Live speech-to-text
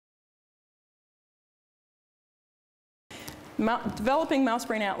Developing Mouse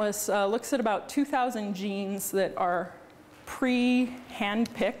Brain Atlas looks at about 2,000 genes that are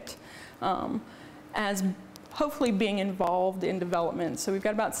pre-hand-picked as hopefully being involved in development. So we've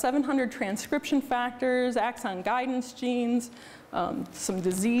got about 700 transcription factors, axon guidance genes, some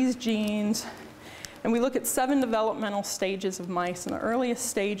disease genes, and we look at 7 developmental stages of mice. In the earliest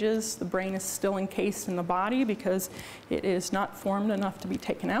stages, the brain is still encased in the body because it is not formed enough to be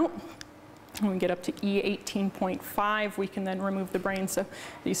taken out. When we get up to E18.5, we can then remove the brain. So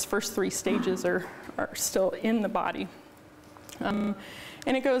these first 3 stages are still in the body. And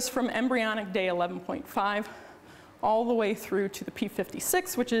it goes from embryonic day 11.5 all the way through to the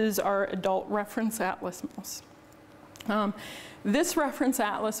P56, which is our adult reference atlas mouse. This reference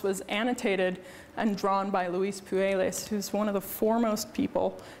atlas was annotated and drawn by Luis Puelles, who's one of the foremost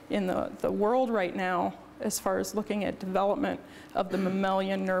people in the world right now as far as looking at development of the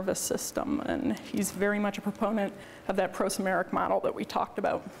mammalian nervous system. And he's very much a proponent of that prosomeric model that we talked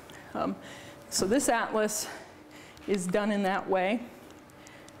about. So this atlas is done in that way.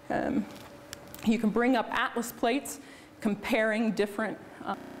 You can bring up atlas plates comparing different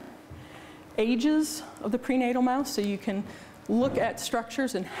ages of the prenatal mouse, so you can look at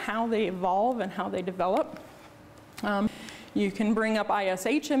structures and how they evolve and how they develop. You can bring up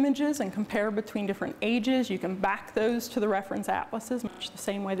ISH images and compare between different ages. You can back those to the reference atlases, much the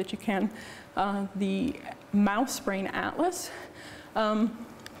same way that you can the mouse brain atlas.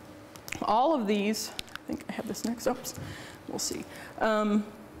 All of these, I think I have this next, oops, we'll see. All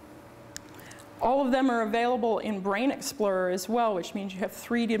of them are available in Brain Explorer as well, which means you have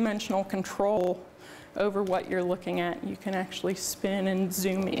 3-dimensional control over what you're looking at. You can actually spin and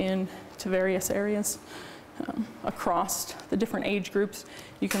zoom in to various areas across the different age groups.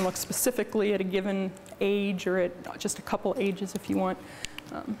 You can look specifically at a given age or at just a couple ages if you want.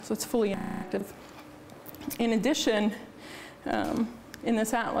 So it's fully active. In addition, in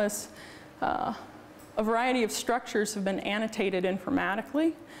this atlas, a variety of structures have been annotated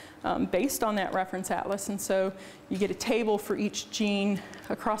informatically based on that reference atlas. And so you get a table for each gene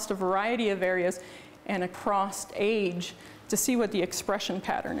across a variety of areas and across age to see what the expression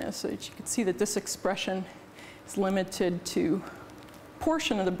pattern is. So that you can see that this expression is limited to a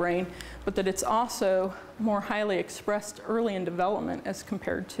portion of the brain, but that it's also more highly expressed early in development as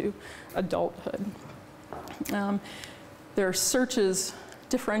compared to adulthood. There are searches,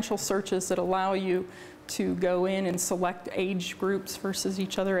 differential searches, that allow you to go in and select age groups versus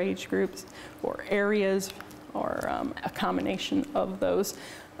each other age groups, or areas, or a combination of those.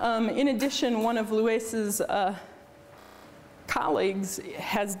 In addition, one of Luis's colleagues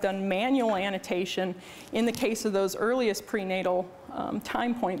has done manual annotation in the case of those earliest prenatal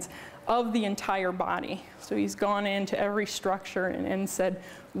time points of the entire body. So he's gone into every structure and said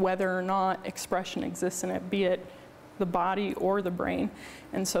whether or not expression exists in it, be it the body or the brain.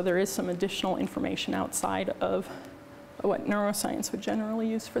 And so there is some additional information outside of what neuroscience would generally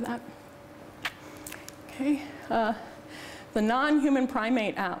use for that. Okay. The non-human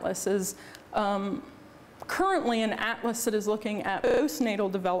primate atlas is currently an atlas that is looking at postnatal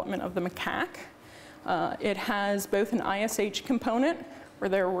development of the macaque. It has both an ISH component, where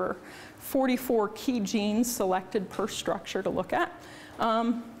there were 44 key genes selected per structure to look at.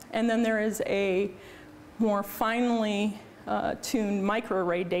 And then there is a more finely tuned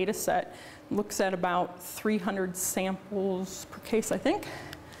microarray data set. Looks at about 300 samples per case, I think.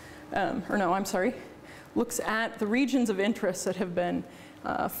 Or no, I'm sorry. Looks at the regions of interest that have been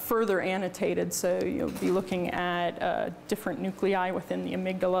further annotated. So you'll be looking at different nuclei within the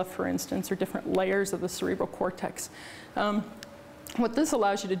amygdala, for instance, or different layers of the cerebral cortex. What this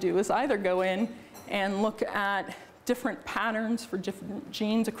allows you to do is either go in and look at different patterns for different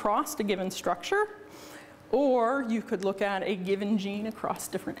genes across a given structure, or you could look at a given gene across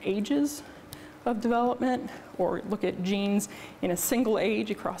different ages of development, or look at genes in a single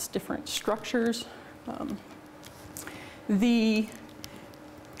age across different structures. The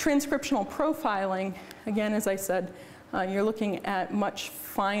transcriptional profiling, again, as I said, you're looking at much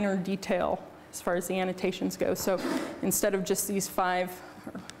finer detail as far as the annotations go. So instead of just these five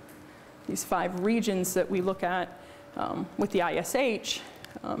regions that we look at with the ISH,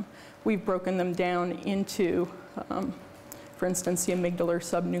 we've broken them down into, for instance, the amygdalar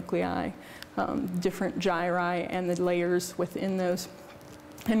subnuclei, different gyri, and the layers within those.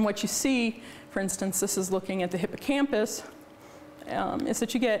 And what you see, for instance, this is looking at the hippocampus, is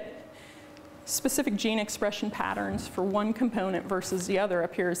that you get specific gene expression patterns for one component versus the other.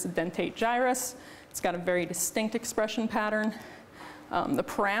 Up here is the dentate gyrus. It's got a very distinct expression pattern. The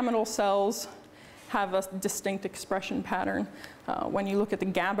pyramidal cells have a distinct expression pattern. When you look at the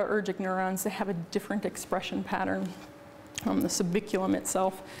GABAergic neurons, they have a different expression pattern. The subiculum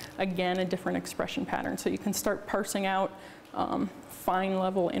itself, again, a different expression pattern. So you can start parsing out fine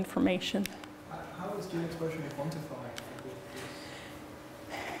level information. How is gene expression quantified?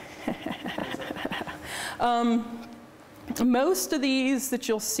 Most of these that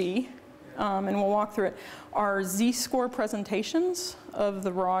you'll see, and we'll walk through it, are z-score presentations of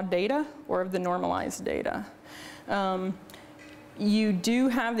the raw data or of the normalized data. You do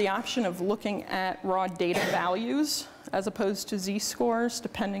have the option of looking at raw data values as opposed to z-scores,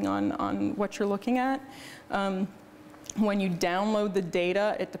 depending on what you're looking at. When you download the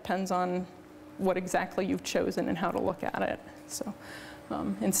data, it depends on what exactly you've chosen and how to look at it. So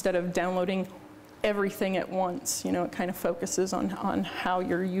instead of downloading everything at once, you know, it kind of focuses on how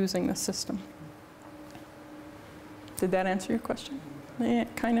you're using the system. Did that answer your question? Yeah,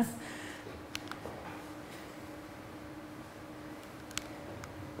 kind of.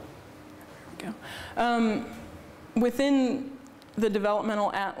 There we go. Within the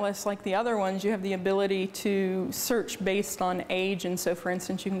developmental atlas, like the other ones, you have the ability to search based on age. And so, for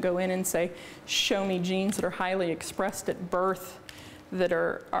instance, you can go in and say, show me genes that are highly expressed at birth that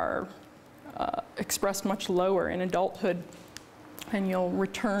are expressed much lower in adulthood. And you'll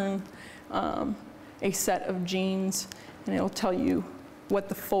return a set of genes, and it'll tell you what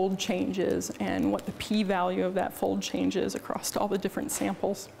the fold change is and what the p-value of that fold change is across all the different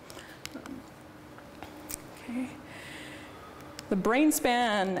samples. Okay. The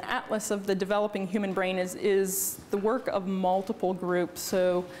BrainSpan Atlas of the Developing Human Brain is the work of multiple groups.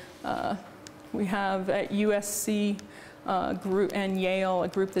 So we have at USC group and Yale a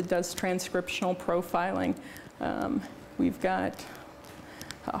group that does transcriptional profiling. We've got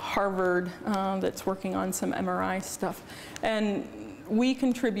Harvard that's working on some MRI stuff. And we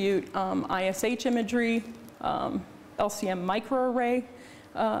contribute ISH imagery, LCM microarray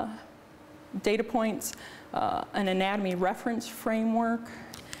data points, an anatomy reference framework,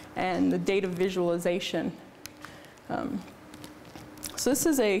 and the data visualization. So this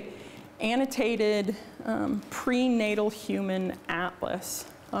is a annotated prenatal human atlas.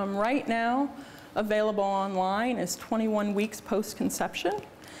 Right now, available online is 21 weeks post-conception.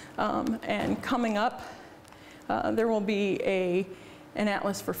 And coming up, there will be an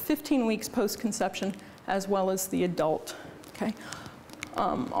atlas for 15 weeks post-conception, as well as the adult. Okay.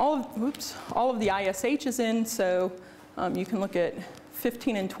 All of the ISH is in, so you can look at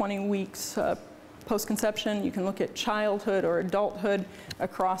 15 and 20 weeks post-conception. You can look at childhood or adulthood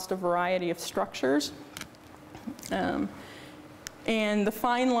across a variety of structures. And the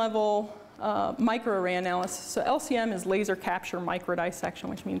fine level microarray analysis. So LCM is laser capture microdissection,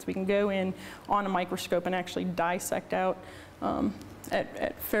 which means we can go in on a microscope and actually dissect out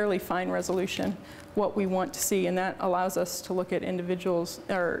at fairly fine resolution what we want to see, and that allows us to look at individual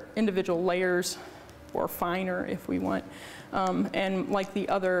layers, or finer if we want. And like the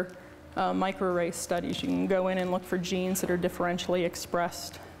other microarray studies, you can go in and look for genes that are differentially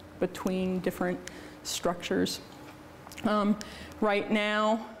expressed between different structures. Right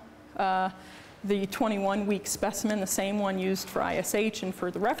now, the 21-week specimen, the same one used for ISH and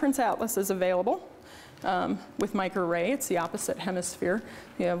for the reference atlas, is available. With microarray, it's the opposite hemisphere.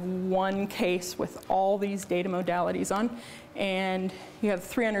 You have one case with all these data modalities on, and you have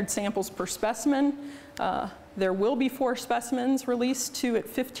 300 samples per specimen. There will be 4 specimens released, 2 at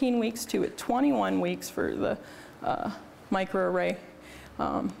 15 weeks, 2 at 21 weeks for the microarray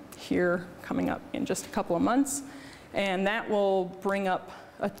here coming up in just a couple of months. And that will bring up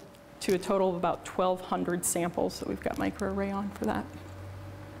to a total of about 1,200 samples that we've got microarray on for that.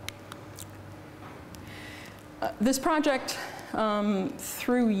 This project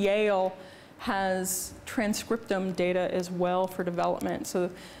through Yale has transcriptome data as well for development. So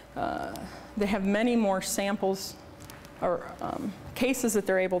they have many more samples or cases that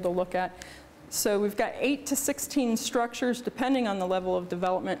they're able to look at. So we've got 8 to 16 structures, depending on the level of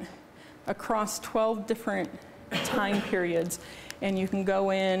development, across 12 different time periods. And you can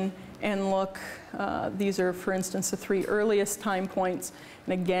go in and look. These are, for instance, the 3 earliest time points.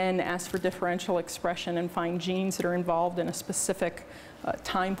 And again, ask for differential expression and find genes that are involved in a specific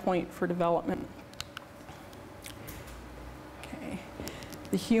time point for development. Okay.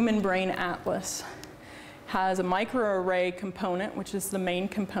 The Human Brain Atlas has a microarray component, which is the main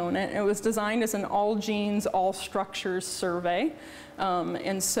component. It was designed as an all genes, all structures survey.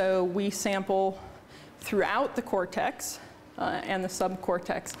 And so we sample throughout the cortex and the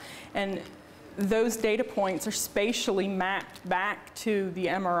subcortex. And those data points are spatially mapped back to the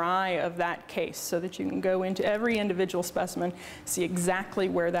MRI of that case, so that you can go into every individual specimen, see exactly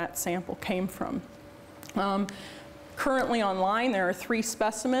where that sample came from. Currently online, there are 3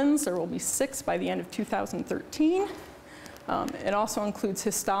 specimens. There will be 6 by the end of 2013. It also includes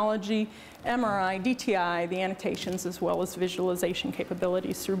histology, MRI, DTI, the annotations, as well as visualization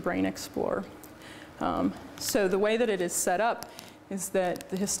capabilities through Brain Explorer. So the way that it is set up is that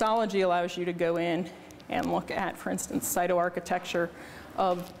the histology allows you to go in and look at, for instance, cytoarchitecture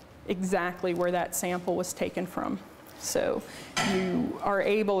of exactly where that sample was taken from. So you are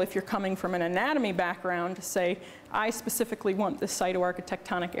able, if you're coming from an anatomy background, to say, I specifically want this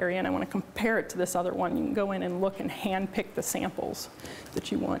cytoarchitectonic area and I want to compare it to this other one. You can go in and look and hand-pick the samples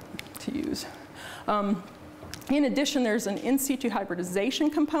that you want to use. In addition, there's an in situ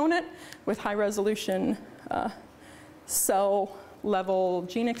hybridization component with high-resolution cell-level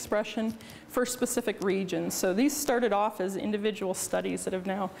gene expression for specific regions. So these started off as individual studies that have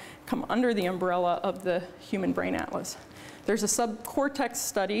now come under the umbrella of the Human Brain Atlas. There's a subcortex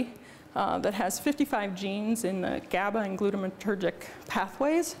study that has 55 genes in the GABA and glutamatergic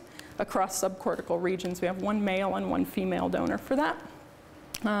pathways across subcortical regions. We have one male and one female donor for that.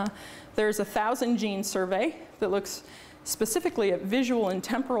 There's a 1,000 gene survey that looks specifically at visual and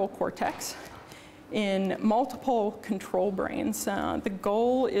temporal cortex in multiple control brains. The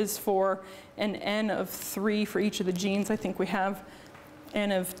goal is for an N of 3 for each of the genes. I think we have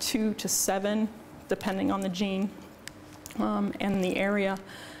N of 2 to 7, depending on the gene and the area.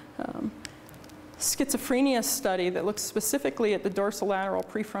 Schizophrenia study that looks specifically at the dorsolateral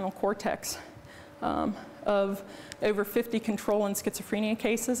prefrontal cortex of over 50 control and schizophrenia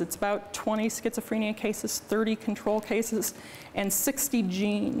cases. It's about 20 schizophrenia cases, 30 control cases, and 60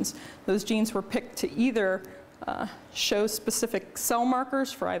 genes. Those genes were picked to either show specific cell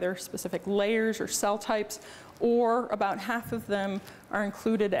markers for either specific layers or cell types, or about half of them are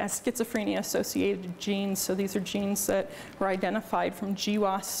included as schizophrenia-associated genes. So these are genes that were identified from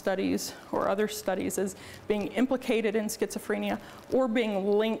GWAS studies or other studies as being implicated in schizophrenia or being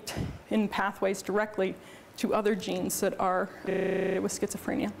linked in pathways directly to other genes that are with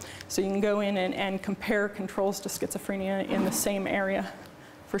schizophrenia. So you can go in and compare controls to schizophrenia in the same area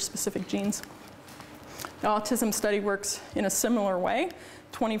for specific genes. The autism study works in a similar way.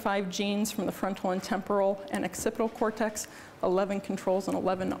 25 genes from the frontal and temporal and occipital cortex, 11 controls and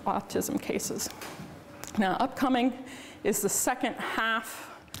 11 autism cases. Now, upcoming is the second half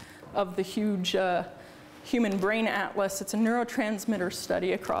of the huge Human Brain Atlas. It's a neurotransmitter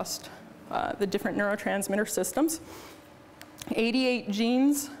study across the different neurotransmitter systems. 88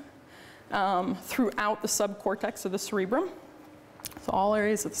 genes throughout the subcortex of the cerebrum. So all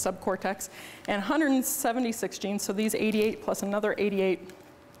areas of the subcortex, and 176 genes, so these 88 plus another 88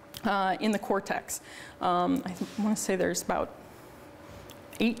 in the cortex. I want to say there's about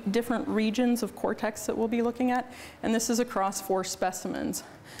 8 different regions of cortex that we'll be looking at, and this is across 4 specimens.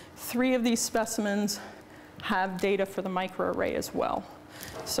 3 of these specimens have data for the microarray as well.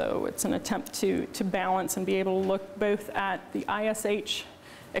 So it's an attempt to balance and be able to look both at the ISH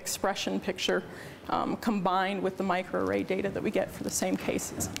expression picture combined with the microarray data that we get for the same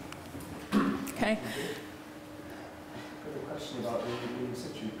cases. Okay. I have a question about the in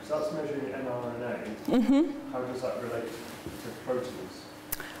situ, because that's measuring mRNA. Mm-hmm. How does that relate to proteins?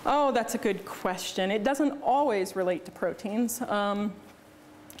 Oh, that's a good question. It doesn't always relate to proteins.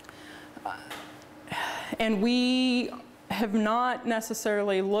 And we have not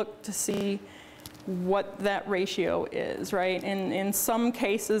necessarily looked to see what that ratio is, right? In some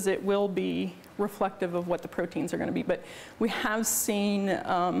cases, it will be reflective of what the proteins are going to be, but we have seen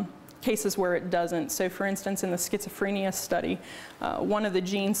cases where it doesn't. So for instance, in the schizophrenia study, one of the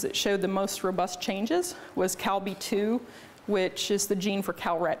genes that showed the most robust changes was CalB2, which is the gene for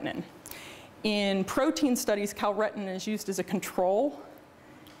calretinin. In protein studies, calretinin is used as a control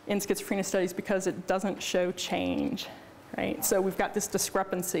in schizophrenia studies because it doesn't show change, right? So we've got this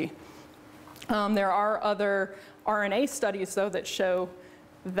discrepancy. There are other RNA studies, though, that show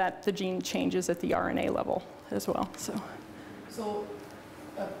that the gene changes at the RNA level as well. So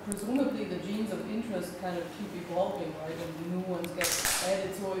presumably the genes of interest kind of keep evolving, right? And new ones get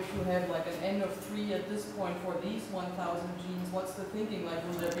added. So if you have like an N of 3 at this point for these 1,000 genes, what's the thinking? Like,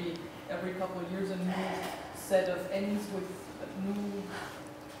 will there be every couple of years a new set of N's with new?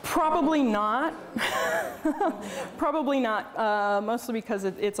 Probably not. Probably not, mostly because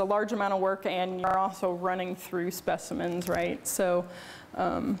it's a large amount of work and you're also running through specimens, right? So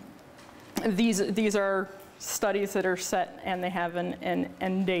these are studies that are set and they have an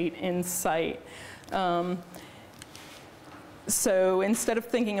end date in sight. So instead of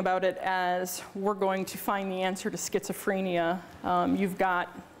thinking about it as we're going to find the answer to schizophrenia, you've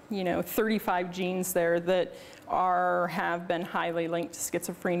got 35 genes there that have been highly linked to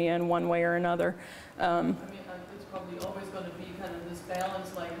schizophrenia in one way or another. I mean, it's probably always going to be kind of this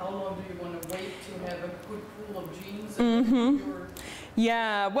balance, like how long do you want to wait to have a good pool of genes?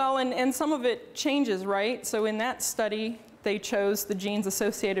 Yeah, well, and some of it changes, right? So in that study, they chose the genes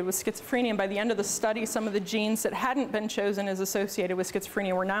associated with schizophrenia, and by the end of the study, some of the genes that hadn't been chosen as associated with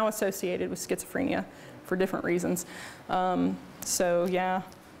schizophrenia were now associated with schizophrenia for different reasons. So yeah,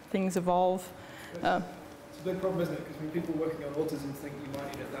 things evolve. It's a big problem, isn't it? Because when people working on autism think you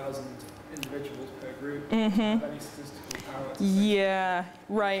might need 1,000 individuals per group, have any statistical power to yeah,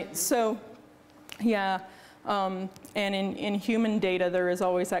 right. So, yeah. And in human data, there is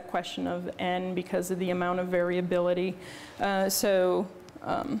always that question of n because of the amount of variability. You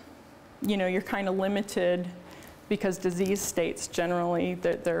know, you're kind of limited because disease states generally,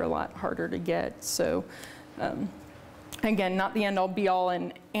 they're a lot harder to get. So, again, not the end-all be-all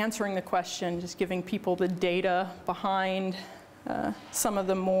in answering the question, just giving people the data behind some of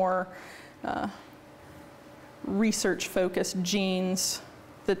the more research-focused genes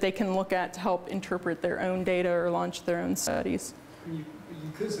that they can look at to help interpret their own data or launch their own studies. You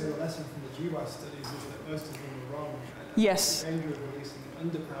could say a lesson from the GWAS studies is that most of them are wrong. And yes. The danger of releasing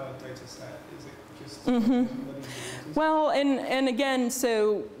an underpowered data set is it just... Well, and again,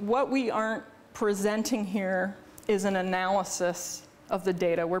 so what we aren't presenting here is an analysis of the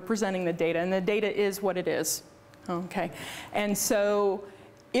data. We're presenting the data, and the data is what it is. Okay. And so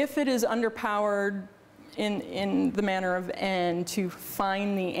if it is underpowered in the manner of n to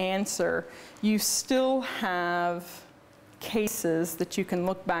find the answer, you still have cases that you can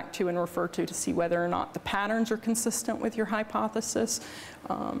look back to and refer to see whether or not the patterns are consistent with your hypothesis,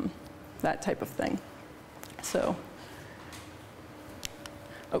 that type of thing. So,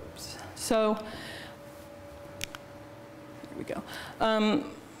 oops. So, here we go.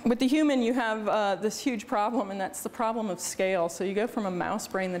 With the human, you have this huge problem, and that's the problem of scale. So you go from a mouse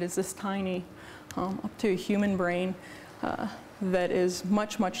brain that is this tiny up to a human brain that is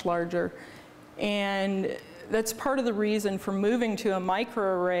much, much larger. And that's part of the reason for moving to a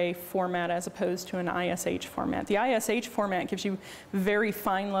microarray format as opposed to an ISH format. The ISH format gives you very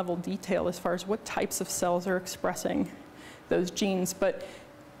fine level detail as far as what types of cells are expressing those genes. But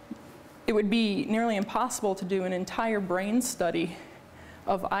it would be nearly impossible to do an entire brain study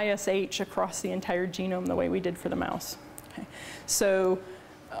of ISH across the entire genome the way we did for the mouse. Okay. So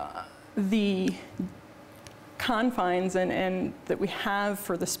the confines and that we have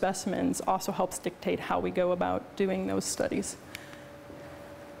for the specimens also helps dictate how we go about doing those studies.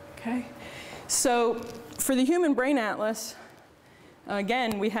 Okay, so for the Human Brain Atlas,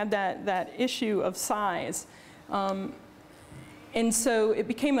 again, we had that issue of size. And so it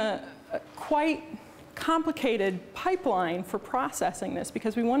became a quite complicated pipeline for processing this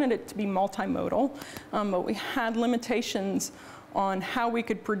because we wanted it to be multimodal, but we had limitations on how we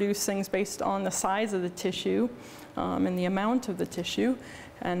could produce things based on the size of the tissue and the amount of the tissue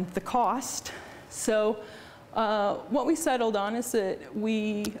and the cost. So what we settled on is that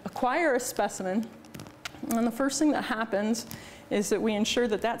we acquire a specimen, and the first thing that happens is that we ensure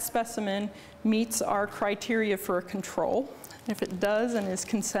that that specimen meets our criteria for a control. If it does and is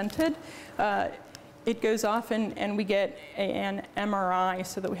consented, it goes off and we get an MRI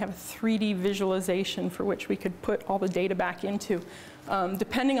so that we have a 3D visualization for which we could put all the data back into.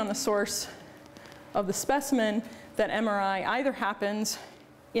 Depending on the source of the specimen, that MRI either happens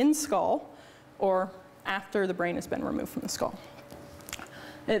in skull or after the brain has been removed from the skull.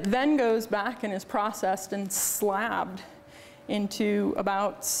 It then goes back and is processed and slabbed into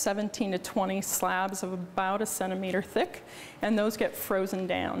about 17 to 20 slabs of about 1 centimeter thick, and those get frozen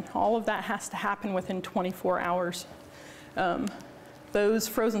down. All of that has to happen within 24 hours. Those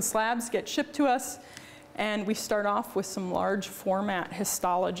frozen slabs get shipped to us, and we start off with some large format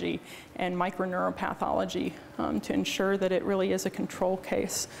histology and microneuropathology to ensure that it really is a control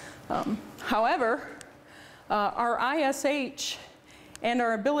case. However, our ISH and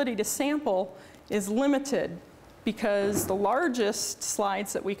our ability to sample is limited because the largest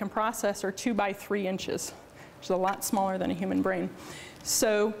slides that we can process are 2 by 3 inches, which is a lot smaller than a human brain.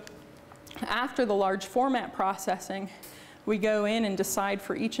 So after the large format processing, we go in and decide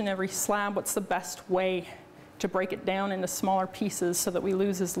for each and every slab what's the best way to break it down into smaller pieces so that we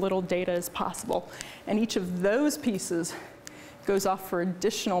lose as little data as possible. And each of those pieces goes off for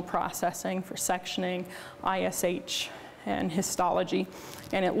additional processing for sectioning, ISH, and histology.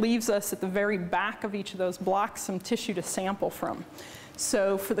 And it leaves us at the very back of each of those blocks some tissue to sample from.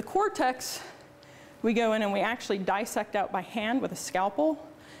 So for the cortex, we go in and we actually dissect out by hand with a scalpel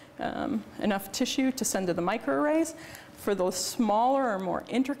enough tissue to send to the microarrays. For the smaller or more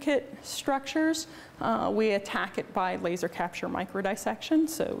intricate structures, we attack it by laser capture microdissection.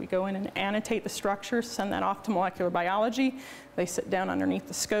 So we go in and annotate the structures, send that off to molecular biology. They sit down underneath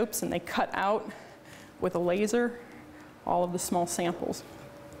the scopes and they cut out with a laser all of the small samples.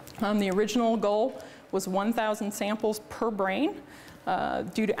 The original goal was 1,000 samples per brain.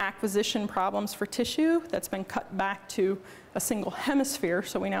 Due to acquisition problems for tissue, that's been cut back to a single hemisphere.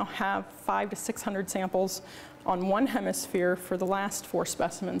 So we now have 500 to 600 samples on one hemisphere for the last 4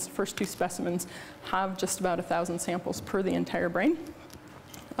 specimens. The first 2 specimens have just about 1,000 samples per the entire brain.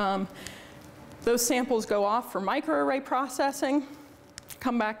 Those samples go off for microarray processing,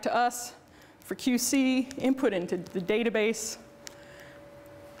 come back to us for QC, input into the database,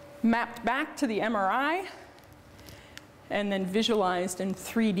 mapped back to the MRI, and then visualized in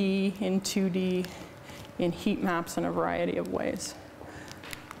 3D, in 2D, in heat maps in a variety of ways.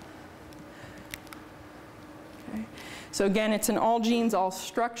 Okay. So again, it's an all genes, all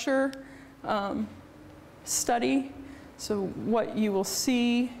structure study. So what you will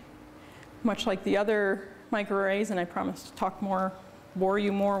see, much like the other microarrays, and I promise to talk more, bore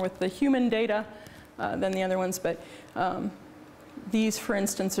you more with the human data than the other ones, but these, for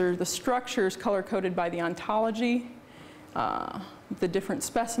instance, are the structures color-coded by the ontology, the different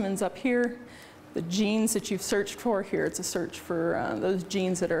specimens up here, the genes that you've searched for. Here it's a search for those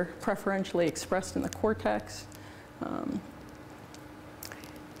genes that are preferentially expressed in the cortex.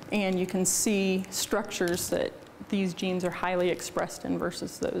 And you can see structures that these genes are highly expressed in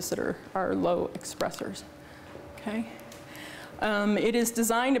versus those that are low expressors. Okay? It is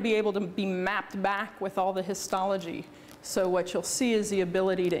designed to be able to be mapped back with all the histology. So what you'll see is the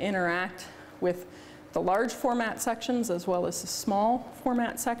ability to interact with the large format sections as well as the small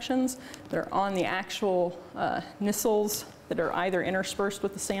format sections that are on the actual nissels that are either interspersed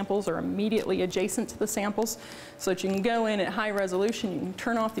with the samples or immediately adjacent to the samples, so that you can go in at high resolution, you can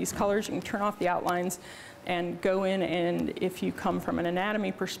turn off these colors, you can turn off the outlines, and go in and, if you come from an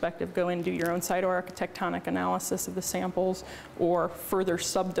anatomy perspective, go in and do your own cytoarchitectonic analysis of the samples or further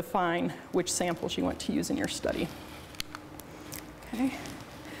subdefine which samples you want to use in your study. Okay.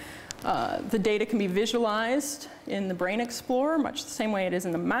 The data can be visualized in the Brain Explorer, much the same way it is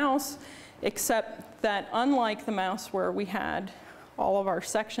in the mouse, except that unlike the mouse where we had all of our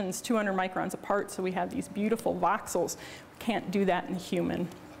sections 200 microns apart, so we have these beautiful voxels, we can't do that in the human.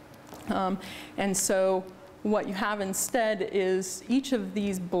 And so what you have instead is each of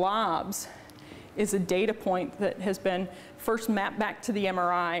these blobs is a data point that has been first mapped back to the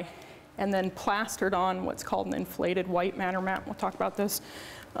MRI and then plastered on what's called an inflated white matter map. We'll talk about this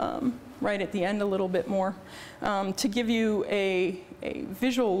right at the end a little bit more, to give you a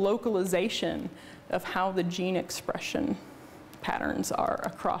visual localization of how the gene expression patterns are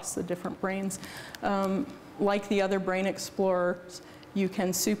across the different brains. Like the other Brain Explorers, you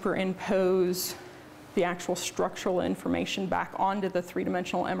can superimpose the actual structural information back onto the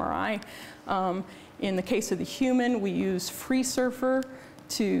 3-dimensional MRI. In the case of the human, we use FreeSurfer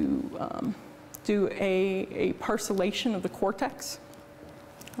to do a parcellation of the cortex.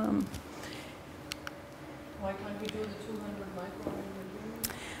 Why can't we do the 200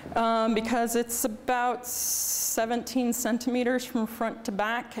 micron? Because it's about 17 centimeters from front to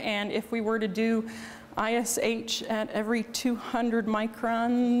back, and if we were to do ISH at every 200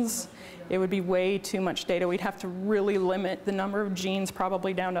 microns, it would be way too much data. We'd have to really limit the number of genes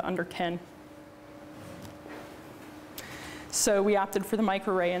probably down to under 10. So we opted for the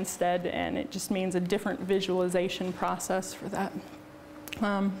microarray instead, and it just means a different visualization process for that. Okay.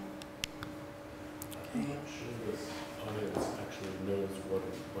 I'm not sure this audience actually knows what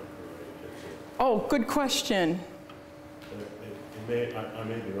a microarray is. Oh, good question. I may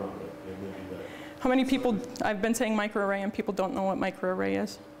be wrong, but it may be that. How many people, I've been saying microarray and people don't know what microarray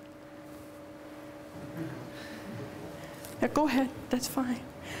is? Yeah, go ahead, that's fine.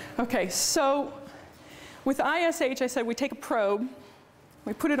 Okay, so with ISH, I said we take a probe,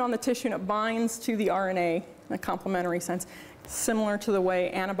 we put it on the tissue and it binds to the RNA in a complementary sense, similar to the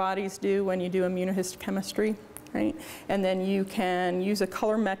way antibodies do when you do immunohistochemistry, right? And then you can use a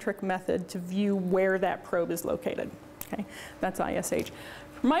colorimetric method to view where that probe is located, okay? That's ISH.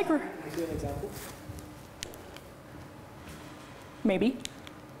 Micro. Can you give an example? Maybe.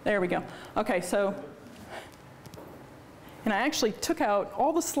 There we go. Okay, so, and I actually took out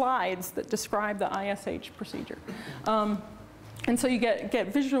all the slides that describe the ISH procedure. And so you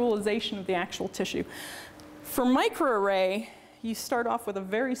get visualization of the actual tissue. For microarray, you start off with a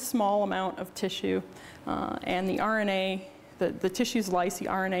very small amount of tissue, and the RNA, the tissue's lyse, the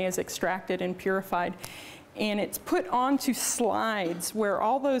RNA is extracted and purified. and it's put onto slides where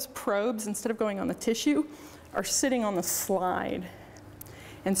all those probes, instead of going on the tissue, are sitting on the slide.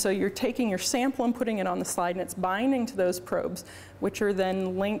 And so you're taking your sample and putting it on the slide, and it's binding to those probes, which are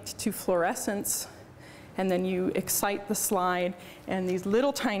then linked to fluorescence. And then you excite the slide, and these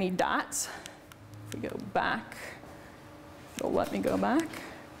little tiny dots, if we go back, it'll let me go back.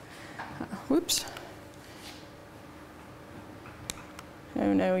 Whoops.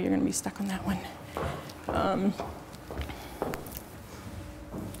 Oh no, you're going to be stuck on that one.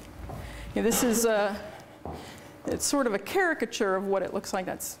 Yeah, this is it's sort of a caricature of what it looks like.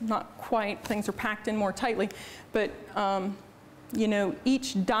 That's not quite, things are packed in more tightly. But you know,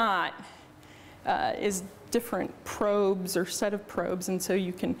 each dot is different probes or set of probes, and so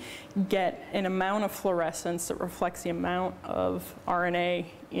you can get an amount of fluorescence that reflects the amount of RNA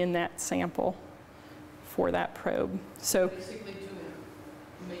in that sample for that probe. So basically, to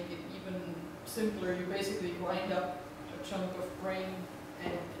make it even simpler, you basically grind up a chunk of brain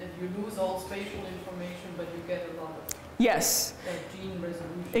and you lose all spatial information, but you get a lot of yes, gene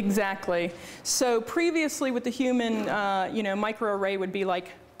resolution. Exactly. So previously with the human, you know, microarray would be like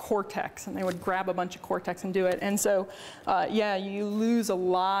cortex, and they would grab a bunch of cortex and do it. And so, yeah, you lose a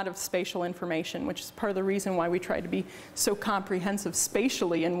lot of spatial information, which is part of the reason why we tried to be so comprehensive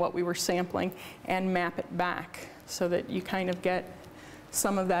spatially in what we were sampling and map it back so that you kind of get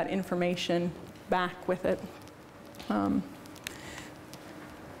some of that information back with it.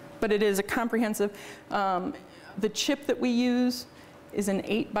 But it is a comprehensive, the chip that we use is an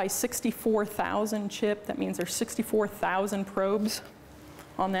 8 by 64,000 chip. That means there's 64,000 probes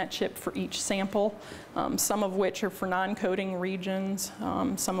on that chip for each sample, some of which are for non-coding regions,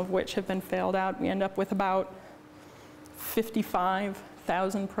 some of which have been failed out. We end up with about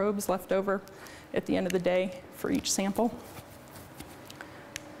 55,000 probes left over at the end of the day for each sample.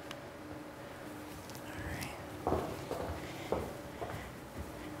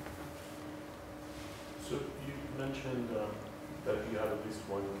 So you mentioned that you had at least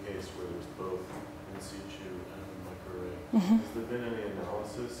one case where there's both in situ and microarray. Mm-hmm. Has there been any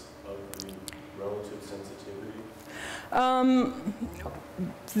analysis of the relative sensitivity?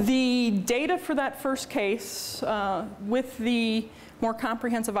 The data for that first case with the more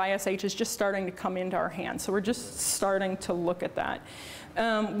comprehensive ISH is just starting to come into our hands. So we're just starting to look at that.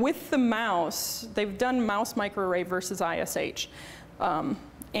 With the mouse, they've done mouse microarray versus ISH.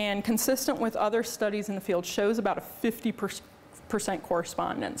 And consistent with other studies in the field shows about a 50%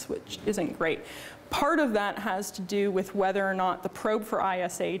 correspondence, which isn't great. Part of that has to do with whether or not the probe for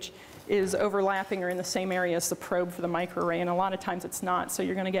ISH is overlapping or in the same area as the probe for the microarray, and a lot of times it's not, so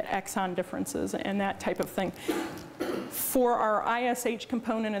you're going to get exon differences and that type of thing. For our ISH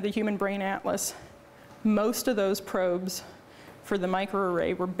component of the Human Brain Atlas, most of those probes for the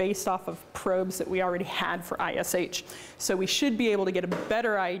microarray were based off of probes that we already had for ISH. So we should be able to get a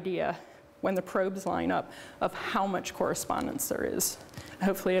better idea when the probes line up of how much correspondence there is.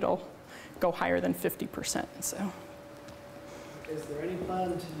 Hopefully it'll go higher than 50%. So. Is there any plan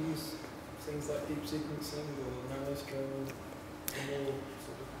to use things like deep sequencing or nanoscale?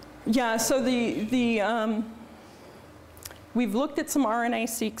 Yeah, so we've looked at some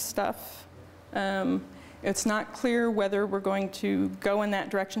RNA-seq stuff. It's not clear whether we're going to go in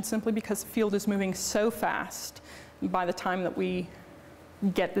that direction simply because the field is moving so fast. By the time that we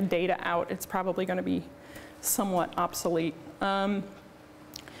get the data out, it's probably going to be somewhat obsolete.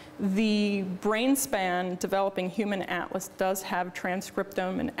 The BrainSpan developing human atlas does have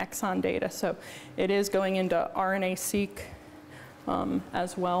transcriptome and exon data, so it is going into RNA-seq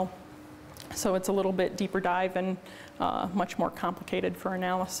as well. So it's a little bit deeper dive and much more complicated for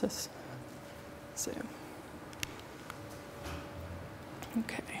analysis. So,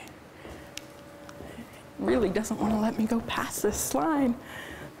 okay. It really doesn't want to let me go past this slide.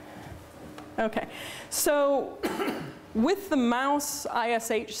 Okay, so with the mouse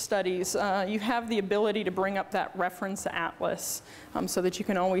ISH studies, you have the ability to bring up that reference atlas so that you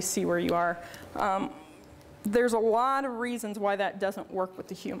can always see where you are. There's a lot of reasons why that doesn't work with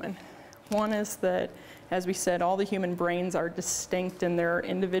the human. One is that, as we said, all the human brains are distinct in their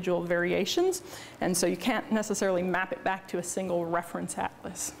individual variations, and so you can't necessarily map it back to a single reference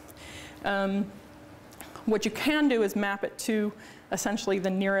atlas. What you can do is map it to essentially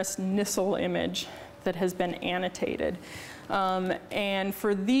the nearest Nissl image that has been annotated. And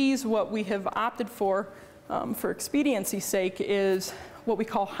for these, what we have opted for expediency's sake, is what we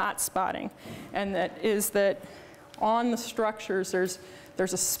call hot spotting. And that is that on the structures, there's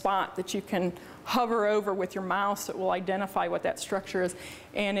there's a spot that you can hover over with your mouse that will identify what that structure is.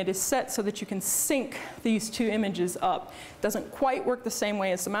 And it is set so that you can sync these two images up. It doesn't quite work the same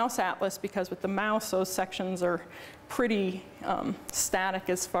way as the mouse atlas, because with the mouse, those sections are pretty static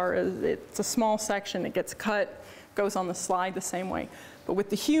as far as it's a small section, it gets cut, goes on the slide the same way. But with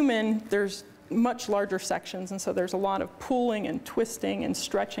the human, there's much larger sections, and so there's a lot of pulling and twisting and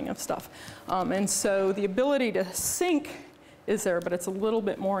stretching of stuff. And so the ability to sync is there, but it's a little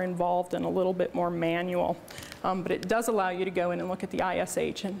bit more involved and a little bit more manual. But it does allow you to go in and look at the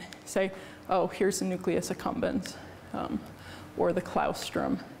ISH and say, oh, here's the nucleus accumbens, or the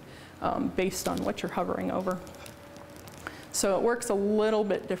claustrum, based on what you're hovering over. So it works a little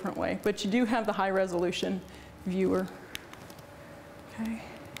bit different way, but you do have the high resolution viewer. Okay.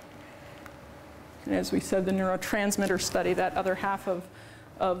 And as we said, the neurotransmitter study, that other half of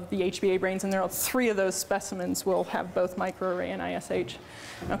the HBA brains, and there are 3 of those specimens will have both microarray and ISH.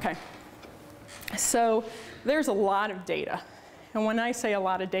 Okay. So there's a lot of data. And when I say a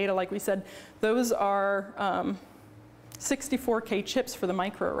lot of data, like we said, those are 64K chips for the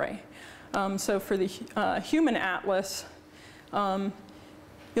microarray. So for the human atlas,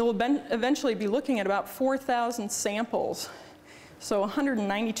 you'll eventually be looking at about 4,000 samples. So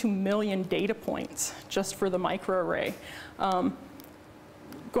 192 million data points just for the microarray.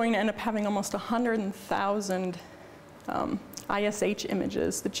 Going to end up having almost 100,000 ISH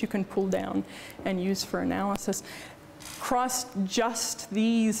images that you can pull down and use for analysis. Across just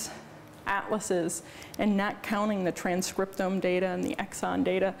these atlases, and not counting the transcriptome data and the exon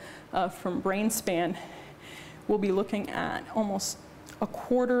data from BrainSpan, we'll be looking at almost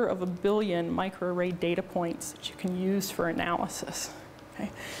 250 million microarray data points that you can use for analysis. Okay?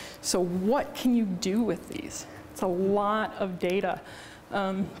 So what can you do with these? It's a lot of data.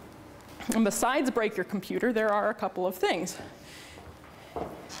 And besides break your computer, there are a couple of things.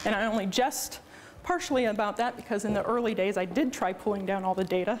 And I only jest partially about that because in the early days I did try pulling down all the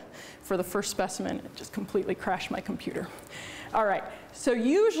data for the first specimen. It just completely crashed my computer. All right, so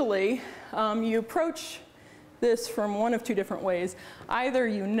usually you approach this from one of 2 different ways. Either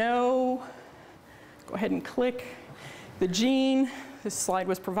you know, go ahead and click the gene. This slide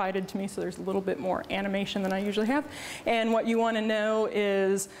was provided to me, so there's a little bit more animation than I usually have. And what you want to know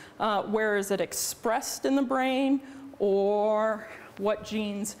is where is it expressed in the brain, or what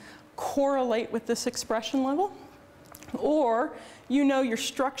genes correlate with this expression level. Or you know your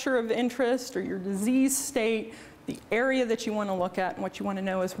structure of interest or your disease state, the area that you want to look at, and what you want to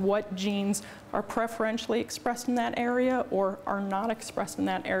know is what genes are preferentially expressed in that area or are not expressed in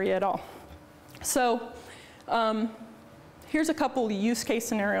that area at all. So here's a couple of use case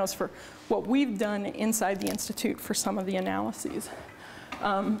scenarios for what we've done inside the Institute for some of the analyses.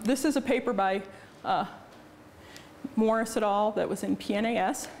 This is a paper by Morris et al. That was in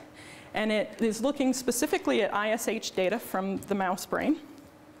PNAS, and it is looking specifically at ISH data from the mouse brain.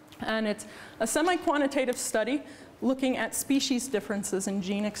 And it's a semi-quantitative study looking at species differences in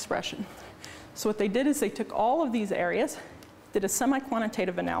gene expression. So what they did is they took all of these areas, did a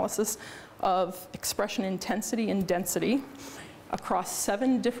semi-quantitative analysis of expression intensity and density across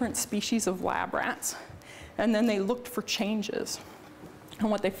 7 different species of lab rats, and then they looked for changes.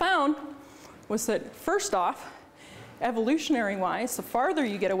 And what they found was that, first off, evolutionary-wise, the farther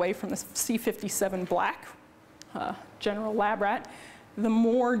you get away from the C57 black general lab rat, the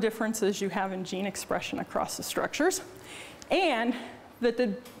more differences you have in gene expression across the structures, and that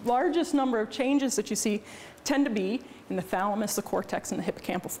the largest number of changes that you see tend to be in the thalamus, the cortex, and the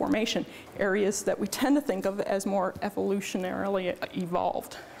hippocampal formation, areas that we tend to think of as more evolutionarily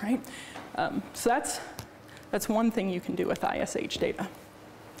evolved, right? So that's one thing you can do with ISH data.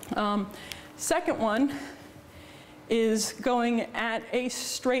 Second one is going at a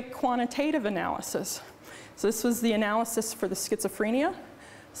straight quantitative analysis. So this was the analysis for the schizophrenia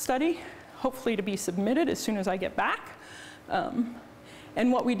study, hopefully to be submitted as soon as I get back.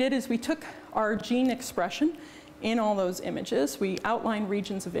 And what we did is we took our gene expression in all those images. We outlined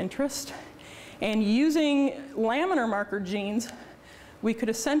regions of interest. And using laminar marker genes, we could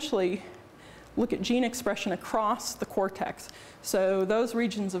essentially look at gene expression across the cortex. So those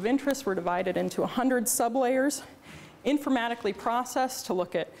regions of interest were divided into 100 sublayers, informatically processed to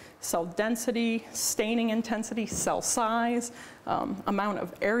look at cell density, staining intensity, cell size, amount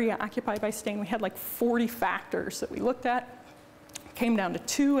of area occupied by stain. We had like 40 factors that we looked at. Came down to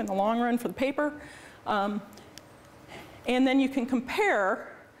 2 in the long run for the paper. And then you can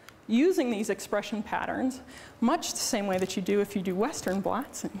compare using these expression patterns, much the same way that you do if you do Western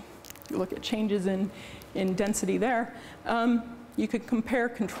blots and you look at changes in density there. You could compare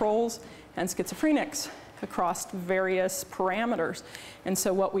controls and schizophrenics. across various parameters. And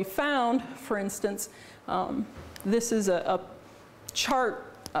so what we found, for instance, this is a chart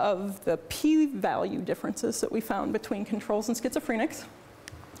of the p-value differences that we found between controls and schizophrenics,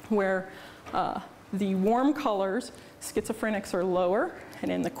 where the warm colors, schizophrenics are lower,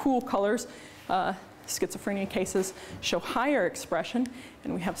 and in the cool colors, schizophrenia cases show higher expression,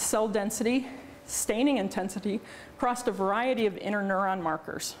 and we have cell density, staining intensity across a variety of interneuron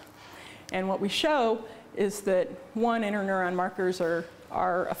markers. And what we show is that interneuron markers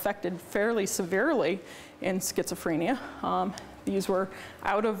are affected fairly severely in schizophrenia. These were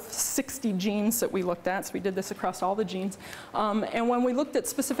out of 60 genes that we looked at, so we did this across all the genes. And when we looked at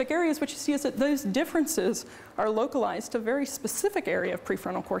specific areas, what you see is that those differences are localized to a very specific area of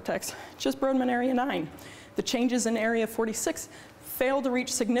prefrontal cortex, just Brodmann area 9. The changes in area 46 fail to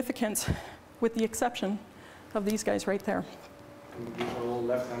reach significance with the exception of these guys right there. And these are all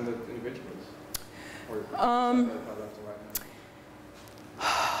left-handed individuals? Or left and right-handed?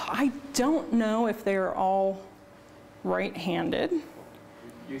 I don't know if they're all right-handed.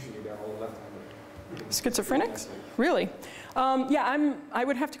 Usually they're all left-handed. Schizophrenics? Really? Yeah, I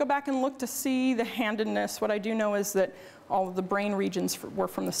would have to go back and look to see the handedness. What I do know is that all of the brain regions were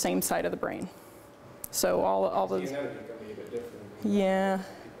from the same side of the brain. So all those... The anatomy can be a bit different. Yeah.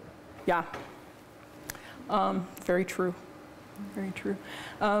 Yeah. Very true. Very true.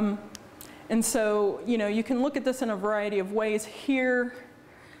 And so, you know, you can look at this in a variety of ways. Here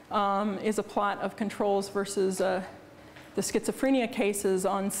is a plot of controls versus the schizophrenia cases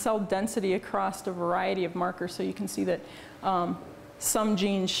on cell density across a variety of markers. So you can see that some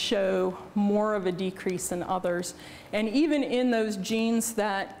genes show more of a decrease than others. And even in those genes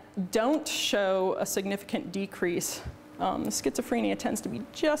that don't show a significant decrease, the schizophrenia tends to be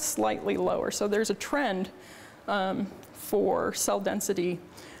just slightly lower. So there's a trend for cell density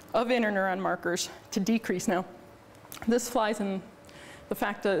of interneuron markers to decrease. Now, this flies in the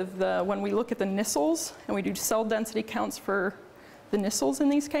fact of when we look at the nissls and we do cell density counts for the nissls in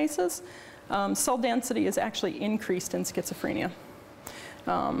these cases, cell density is actually increased in schizophrenia.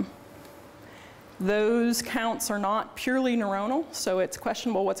 Those counts are not purely neuronal, so it's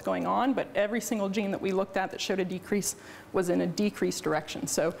questionable what's going on, but every single gene that we looked at that showed a decrease was in a decreased direction.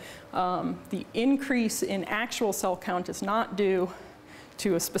 So the increase in actual cell count is not due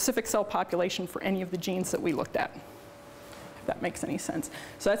to a specific cell population for any of the genes that we looked at, if that makes any sense.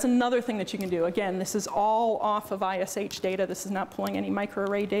 So that's another thing that you can do. Again, this is all off of ISH data. This is not pulling any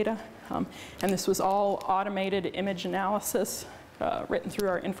microarray data. And this was all automated image analysis written through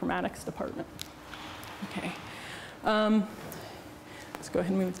our informatics department. Okay. Let's go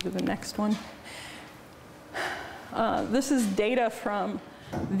ahead and move to the next one. This is data from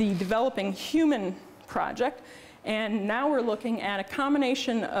the Developing Human project. And now we're looking at a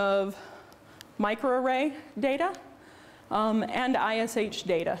combination of microarray data and ISH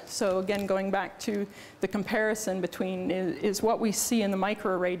data. So again, going back to the comparison between is what we see in the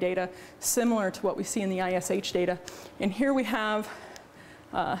microarray data similar to what we see in the ISH data. And here we have,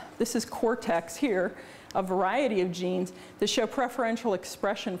 this is cortex here, a variety of genes that show preferential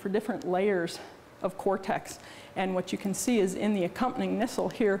expression for different layers of cortex. And what you can see is in the accompanying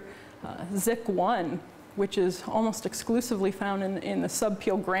nissl here, ZIC1, which is almost exclusively found in the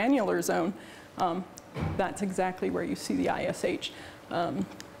subpial granular zone. That's exactly where you see the ISH.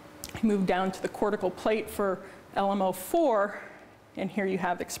 Move down to the cortical plate for LMO4, and here you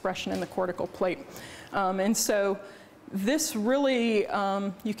have expression in the cortical plate. And so this really,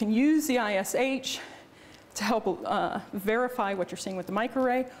 you can use the ISH to help verify what you're seeing with the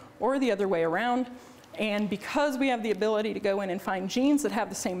microarray, or the other way around. And because we have the ability to go in and find genes that have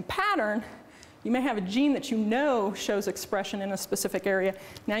the same pattern, you may have a gene that you know shows expression in a specific area.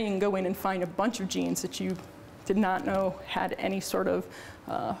 Now you can go in and find a bunch of genes that you did not know had any sort of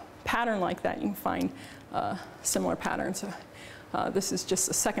pattern like that. You can find similar patterns. This is just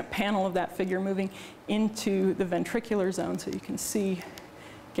the second panel of that figure moving into the ventricular zone. So you can see,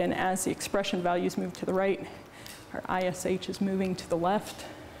 again, as the expression values move to the right, our ISH is moving to the left.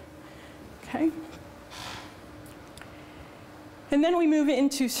 Okay. And then we move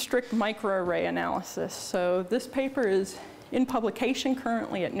into strict microarray analysis. So this paper is in publication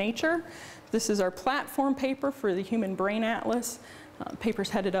currently at Nature. This is our platform paper for the Human Brain Atlas. Paper's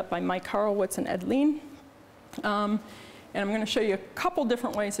headed up by Mike Horowitz and Ed Lean. And I'm going to show you a couple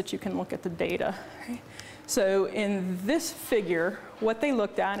different ways that you can look at the data. So in this figure, what they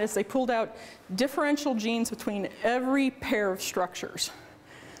looked at is they pulled out differential genes between every pair of structures.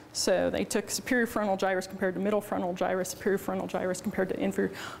 So they took superior frontal gyrus compared to middle frontal gyrus, superior frontal gyrus compared to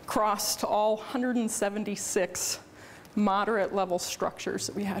inferior, across to all 176 moderate level structures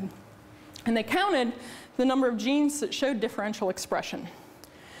that we had. And they counted the number of genes that showed differential expression.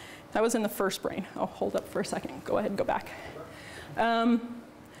 That was in the first brain. Oh, hold up for a second. Go ahead and go back.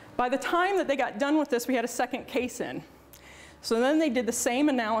 By the time that they got done with this, we had a second case in. So then they did the same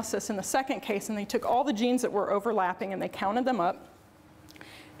analysis in the second case, and they took all the genes that were overlapping and they counted them up.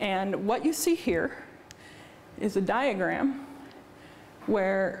 And what you see here is a diagram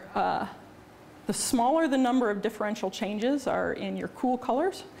where the smaller the number of differential changes are in your cool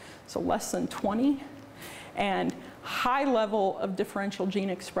colors, so less than 20, and high level of differential gene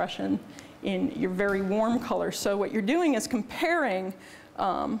expression in your very warm colors. So what you're doing is comparing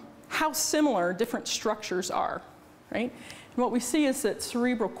how similar different structures are, right? And what we see is that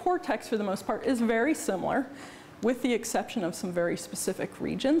cerebral cortex, for the most part, is very similar, with the exception of some very specific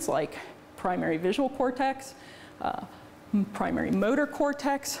regions like primary visual cortex, primary motor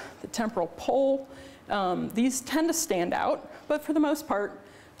cortex, the temporal pole. These tend to stand out, but for the most part,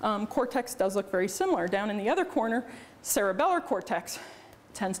 cortex does look very similar. Down in the other corner, cerebellar cortex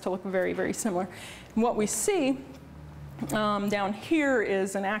tends to look very, very similar. And what we see down here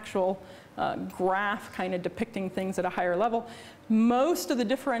is an actual graph kind of depicting things at a higher level. Most of the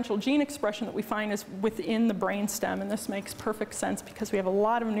differential gene expression that we find is within the brainstem, and this makes perfect sense because we have a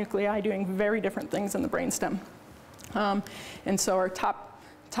lot of nuclei doing very different things in the brainstem. And so our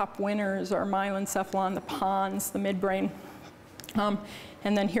top winners are myelencephalon, the pons, the midbrain.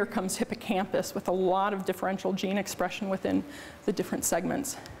 And then here comes hippocampus with a lot of differential gene expression within the different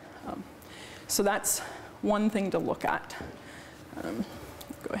segments. So that's one thing to look at.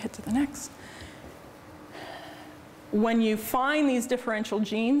 Go ahead to the next. When you find these differential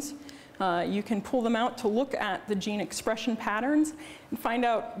genes, you can pull them out to look at the gene expression patterns and find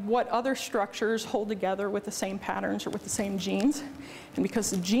out what other structures hold together with the same patterns or with the same genes. And because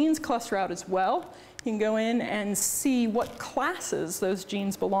the genes cluster out as well, you can go in and see what classes those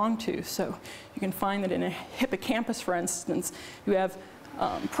genes belong to. So you can find that in a hippocampus, for instance, you have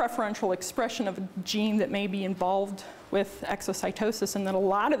preferential expression of a gene that may be involved with exocytosis, and that a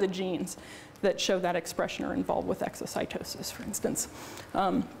lot of the genes that show that expression are involved with exocytosis, for instance.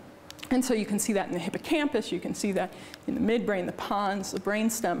 And so you can see that in the hippocampus, you can see that in the midbrain, the pons, the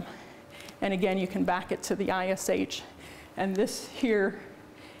brainstem, and again, you can back it to the ISH. And this here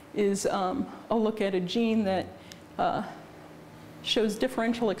is a look at a gene that shows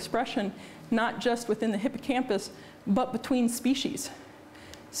differential expression, not just within the hippocampus, but between species.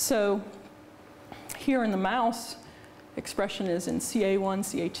 So here in the mouse, expression is in CA1,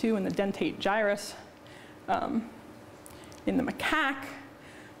 CA2, and the dentate gyrus. In the macaque,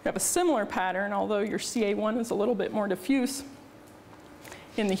 you have a similar pattern, although your CA1 is a little bit more diffuse.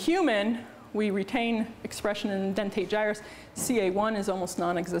 In the human, we retain expression in the dentate gyrus. CA1 is almost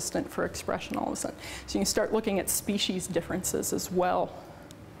non-existent for expression all of a sudden. So you can start looking at species differences as well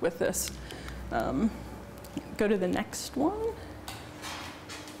with this. Go to the next one.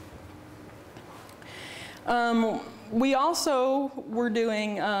 We also were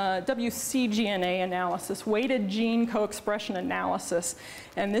doing WCGNA analysis, weighted gene co-expression analysis,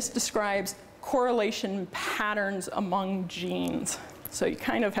 and this describes correlation patterns among genes. So you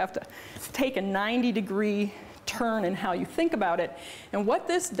kind of have to take a 90-degree turn in how you think about it. And what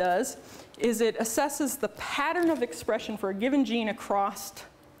this does is it assesses the pattern of expression for a given gene across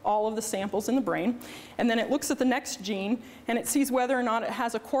all of the samples in the brain, and then it looks at the next gene and it sees whether or not it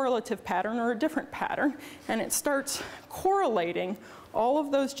has a correlative pattern or a different pattern, and it starts correlating all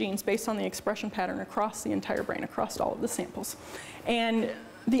of those genes based on the expression pattern across the entire brain, across all of the samples. And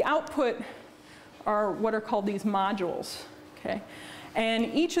the output are what are called these modules, okay?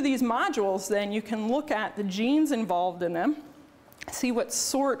 And each of these modules, then you can look at the genes involved in them, see what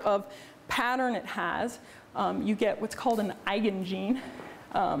sort of pattern it has. You get what's called an eigengene.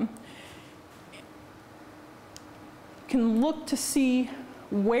 Can look to see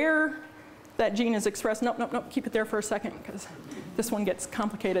where that gene is expressed. Nope, keep it there for a second because this one gets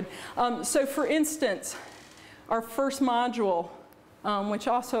complicated. So for instance, our first module, which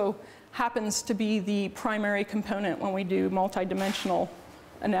also happens to be the primary component when we do multidimensional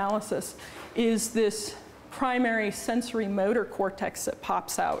analysis, is this primary sensory motor cortex that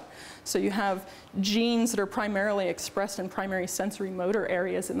pops out. So you have genes that are primarily expressed in primary sensory motor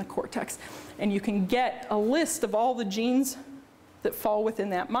areas in the cortex. And you can get a list of all the genes that fall within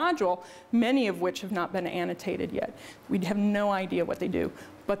that module, many of which have not been annotated yet. We have no idea what they do,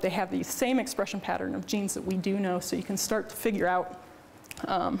 but they have the same expression pattern of genes that we do know, so you can start to figure out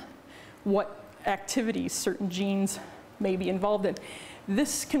what activities certain genes may be involved in.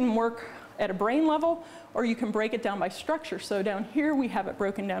 This can work at a brain level, or you can break it down by structure. So down here we have it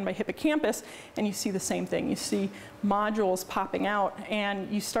broken down by hippocampus, and you see the same thing. You see modules popping out,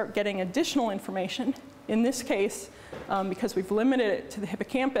 and you start getting additional information in this case, because we've limited it to the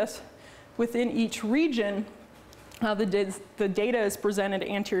hippocampus, within each region, the data is presented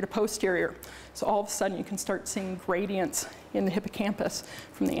anterior to posterior. So all of a sudden you can start seeing gradients in the hippocampus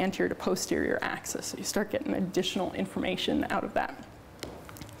from the anterior to posterior axis. So you start getting additional information out of that.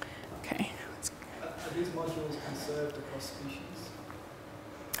 Okay. Are these modules conserved across species?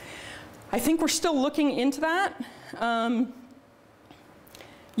 I think we're still looking into that.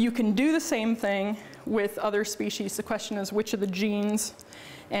 You can do the same thing with other species. The question is which of the genes.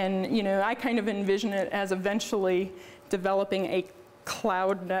 And you know, I kind of envision it as eventually developing a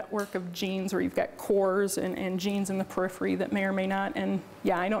cloud network of genes where you've got cores and genes in the periphery that may or may not. And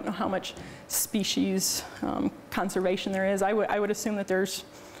yeah, I don't know how much species conservation there is. I would assume that there's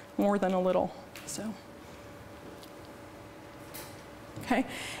more than a little. So. Okay.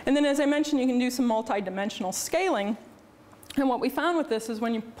 And then as I mentioned, you can do some multi-dimensional scaling. And what we found with this is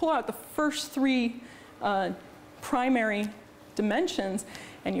when you pull out the first three primary dimensions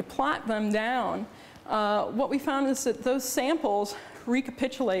and you plot them down, what we found is that those samples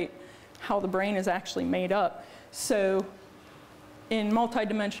recapitulate how the brain is actually made up. So in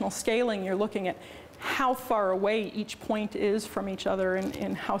multidimensional scaling, you're looking at how far away each point is from each other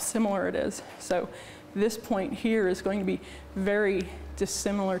and how similar it is. So this point here is going to be very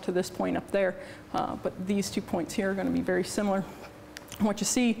dissimilar to this point up there, but these 2 points here are going to be very similar. And what you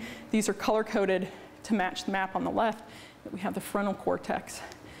see, these are color-coded to match the map on the left. We have the frontal cortex.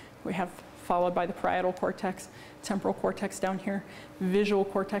 We have followed by the parietal cortex, temporal cortex down here, visual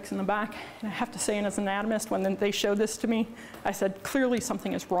cortex in the back. And I have to say, as an anatomist, when they showed this to me, I said, clearly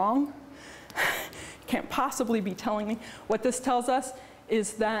something is wrong. Can't possibly be telling me. What this tells us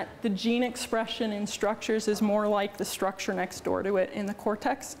is that the gene expression in structures is more like the structure next door to it in the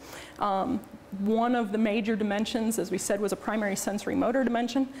cortex. One of the major dimensions, as we said, was a primary sensory motor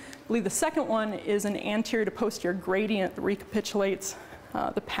dimension. I believe the second one is an anterior to posterior gradient that recapitulates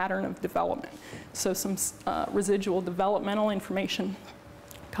the pattern of development. So some residual developmental information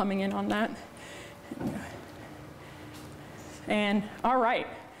coming in on that. And all right,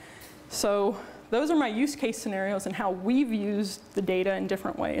 so those are my use case scenarios and how we've used the data in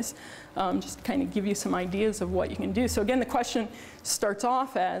different ways. Just to kind of give you some ideas of what you can do. So again, the question starts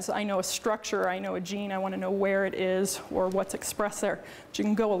off as, I know a structure, I know a gene, I want to know where it is or what's expressed there. But you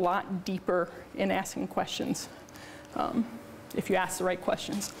can go a lot deeper in asking questions if you ask the right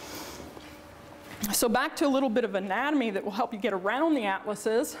questions. So back to a little bit of anatomy that will help you get around the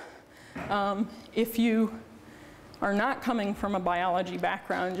atlases. If you are not coming from a biology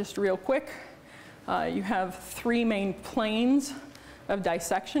background, just real quick, you have three main planes of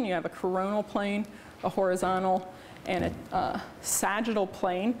dissection. You have a coronal plane, a horizontal, and a sagittal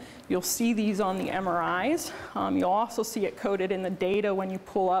plane. You'll see these on the MRIs. You'll also see it coded in the data when you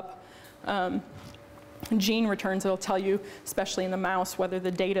pull up gene returns. It'll tell you, especially in the mouse, whether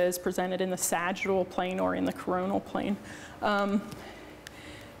the data is presented in the sagittal plane or in the coronal plane.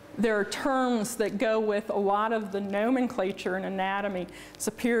 There are terms that go with a lot of the nomenclature in anatomy.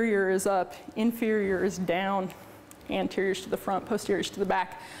 Superior is up, inferior is down, anteriors to the front, posteriors to the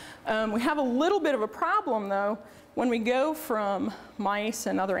back. We have a little bit of a problem, though, when we go from mice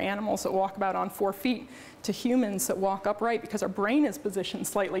and other animals that walk about on 4 feet to humans that walk upright because our brain is positioned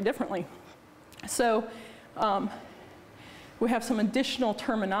slightly differently. So we have some additional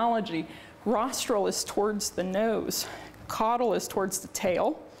terminology. Rostral is towards the nose. Caudal is towards the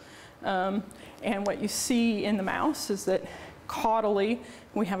tail. And what you see in the mouse is that caudally,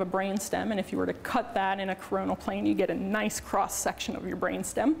 we have a brainstem, and if you were to cut that in a coronal plane, you get a nice cross-section of your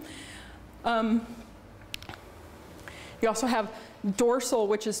brainstem. You also have dorsal,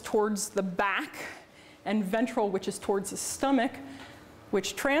 which is towards the back, and ventral, which is towards the stomach,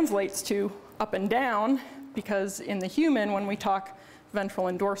 which translates to up and down, because in the human, when we talk ventral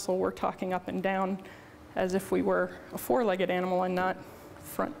and dorsal, we're talking up and down as if we were a four-legged animal and not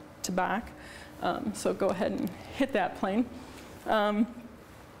front to back. So go ahead and hit that plane.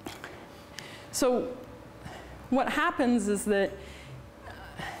 So what happens is that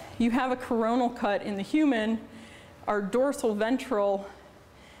you have a coronal cut in the human. Our dorsal ventral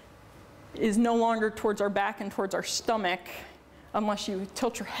is no longer towards our back and towards our stomach unless you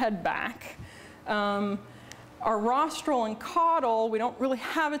tilt your head back. Our rostral and caudal, we don't really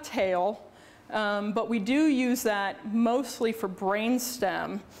have a tail, but we do use that mostly for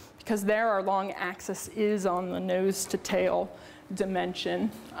brainstem because there our long axis is on the nose to tail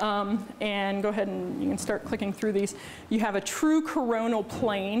dimension. And go ahead and you can start clicking through these. You have a true coronal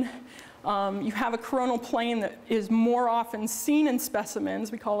plane. You have a coronal plane that is more often seen in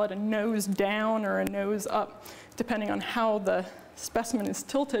specimens. We call it a nose down or a nose up, depending on how the specimen is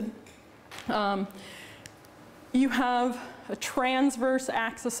tilted. you have a transverse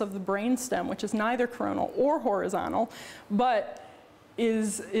axis of the brainstem, which is neither coronal or horizontal, but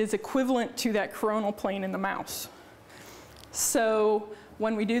is equivalent to that coronal plane in the mouse. So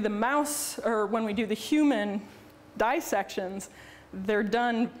when we do the mouse, or when we do the human dissections, they're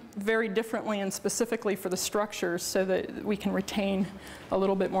done very differently and specifically for the structures so that we can retain a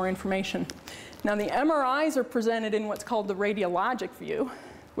little bit more information. Now the MRIs are presented in what's called the radiologic view,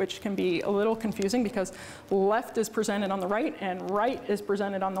 which can be a little confusing because left is presented on the right and right is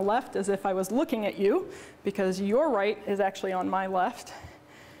presented on the left, as if I was looking at you, because your right is actually on my left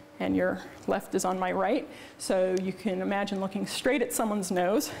and your left is on my right. So you can imagine looking straight at someone's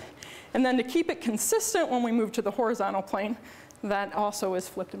nose. And then to keep it consistent when we move to the horizontal plane, that also is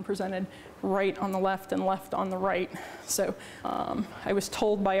flipped and presented right on the left and left on the right. So I was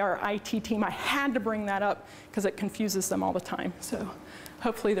told by our IT team I had to bring that up because it confuses them all the time. So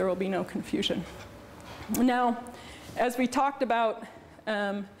hopefully there will be no confusion. Now, as we talked about,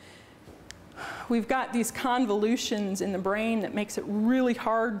 we've got these convolutions in the brain that makes it really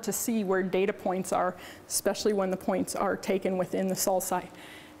hard to see where data points are, especially when the points are taken within the sulci.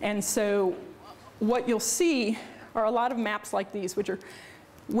 And so what you'll see are a lot of maps like these, which are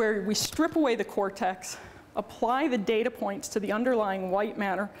where we strip away the cortex, apply the data points to the underlying white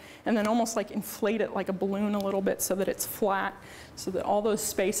matter, and then almost like inflate it like a balloon a little bit so that it's flat, so that all those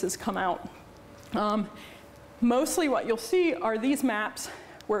spaces come out. Mostly what you'll see are these maps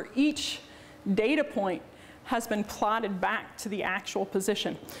where each data point has been plotted back to the actual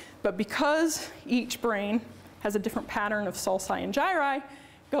position. But because each brain has a different pattern of sulci and gyri,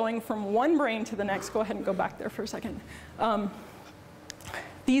 going from one brain to the next, go ahead and go back there for a second.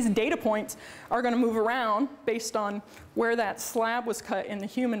 These data points are going to move around based on where that slab was cut in the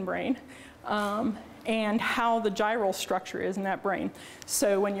human brain and how the gyral structure is in that brain.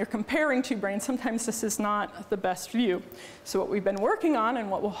 So when you're comparing two brains, sometimes this is not the best view. So what we've been working on, and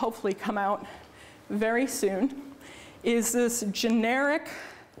what will hopefully come out very soon, is this generic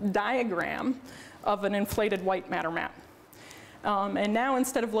diagram of an inflated white matter map. And now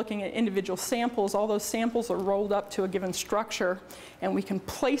instead of looking at individual samples, all those samples are rolled up to a given structure, and we can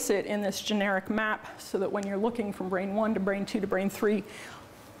place it in this generic map so that when you're looking from brain 1 to brain 2 to brain 3,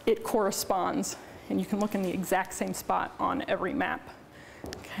 it corresponds, and you can look in the exact same spot on every map.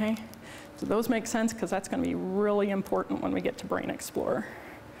 Okay? So those make sense because that's going to be really important when we get to Brain Explorer.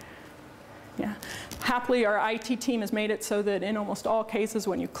 Yeah. Happily, our IT team has made it so that in almost all cases,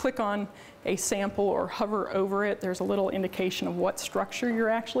 when you click on a sample or hover over it, there's a little indication of what structure you're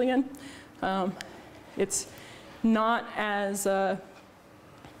actually in. It's not as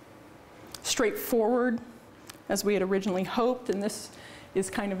straightforward as we had originally hoped, and this is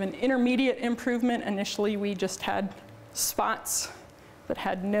kind of an intermediate improvement. Initially, we just had spots that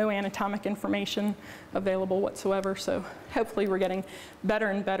had no anatomic information available whatsoever. So hopefully we're getting better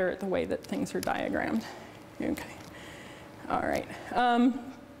and better at the way that things are diagrammed. Okay. All right.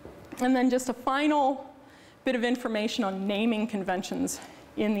 And then just a final bit of information on naming conventions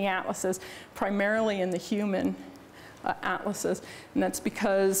in the atlases, primarily in the human atlases. And that's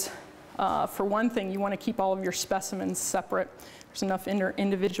because, for one thing, you want to keep all of your specimens separate. There's enough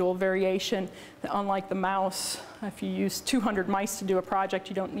individual variation that, unlike the mouse, if you use 200 mice to do a project,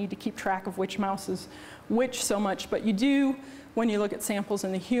 you don't need to keep track of which mouse is which so much, but you do when you look at samples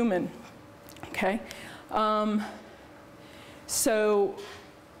in the human. Okay? So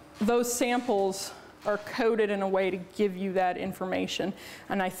those samples are coded in a way to give you that information.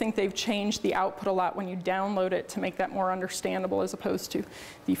 And I think they've changed the output a lot when you download it to make that more understandable as opposed to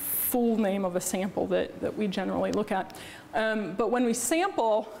the full name of a sample that we generally look at. But when we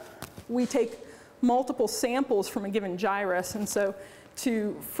sample, we take multiple samples from a given gyrus. And so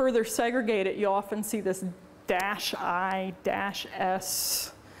to further segregate it, you'll often see this -I,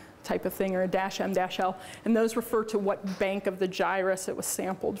 -S type of thing, or a -M, -L. And those refer to what bank of the gyrus it was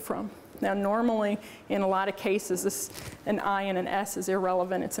sampled from. Now, normally, in a lot of cases, an I and an S is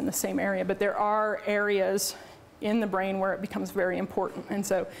irrelevant. It's in the same area. But there are areas in the brain where it becomes very important. And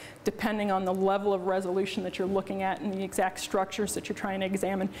so depending on the level of resolution that you're looking at and the exact structures that you're trying to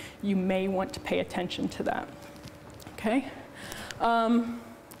examine, you may want to pay attention to that. Okay?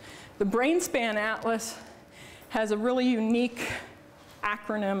 The BrainSpan Atlas has a really unique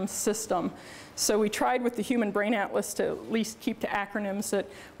acronym system. So we tried with the Human Brain Atlas to at least keep to acronyms that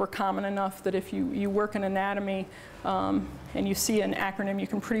were common enough that if you work in anatomy and you see an acronym, you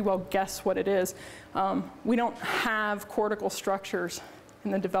can pretty well guess what it is. We don't have cortical structures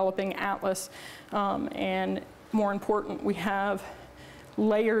in the developing atlas. And more important, we have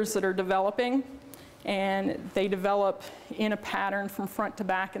layers that are developing and they develop in a pattern from front to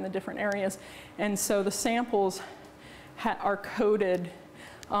back in the different areas. And so the samples are coded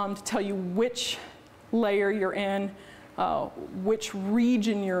to tell you which layer you're in, which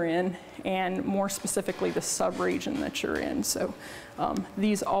region you're in, and more specifically the subregion that you're in. So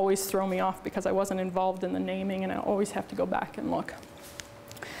these always throw me off because I wasn't involved in the naming, and I always have to go back and look.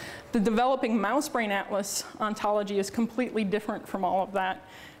 The developing mouse brain atlas ontology is completely different from all of that,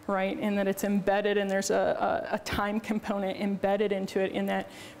 right? In that it's embedded, and there's a time component embedded into it in that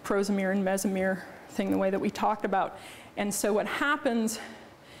prosomere and mesomere thing, the way that we talked about. And so what happens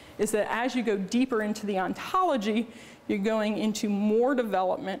is that as you go deeper into the ontology, you're going into more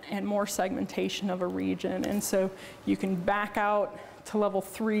development and more segmentation of a region. And so you can back out to level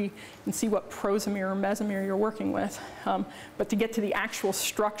 3 and see what prosomere or mesomere you're working with. But to get to the actual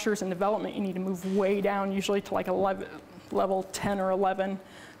structures and development, you need to move way down, usually to like level 10 or 11,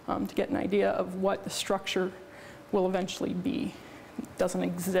 to get an idea of what the structure will eventually be. It doesn't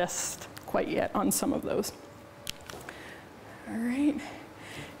exist quite yet on some of those. All right.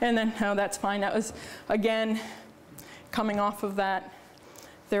 And then, no, that's fine. That was, again, coming off of that.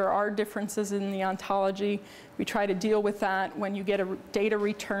 There are differences in the ontology. We try to deal with that when you get a data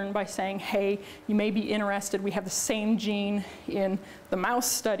return by saying, hey, you may be interested. We have the same gene in the mouse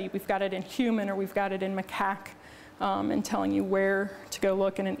study. We've got it in human, or we've got it in macaque, and telling you where to go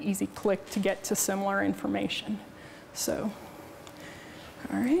look in an easy click to get to similar information. So,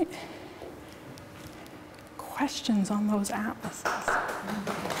 all right. Questions on those atlases? There's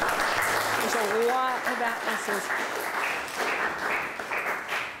a lot of atlases.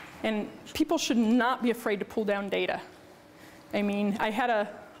 And people should not be afraid to pull down data. I mean, I had a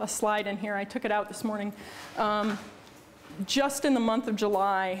slide in here. I took it out this morning. Just in the month of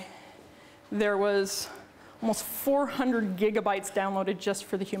July, there was almost 400 gigabytes downloaded just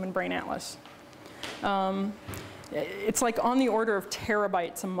for the Human Brain Atlas. It's like on the order of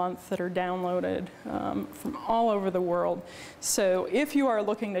terabytes a month that are downloaded from all over the world. So if you are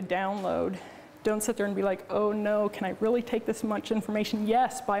looking to download, don't sit there and be like, oh no, can I really take this much information?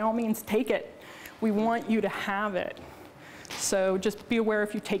 Yes, by all means, take it. We want you to have it. So just be aware,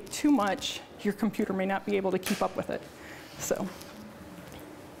 if you take too much, your computer may not be able to keep up with it. So.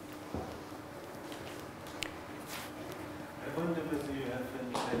 I wonder whether you have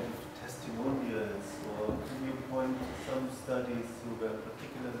any kind of testimonials, or can you point to some studies who were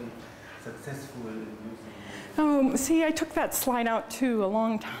particularly successful in using it? Oh, see, I took that slide out too a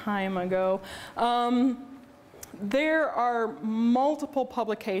long time ago. There are multiple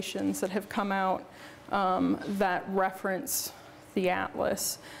publications that have come out that reference the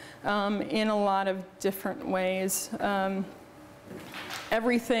atlas in a lot of different ways.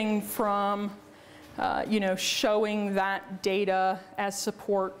 Everything from you know, showing that data as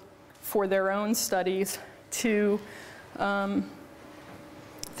support for their own studies to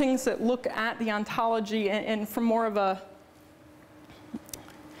things that look at the ontology and from more of a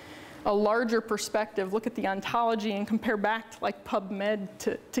larger perspective, look at the ontology and compare back to like PubMed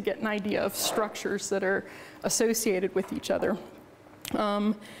to get an idea of structures that are associated with each other.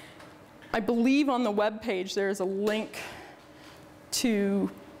 I believe on the web page there's a link to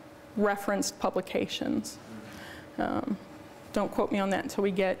referenced publications. Don't quote me on that until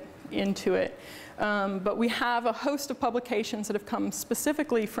we get into it. But we have a host of publications that have come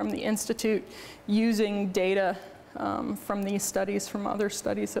specifically from the Institute using data from these studies, from other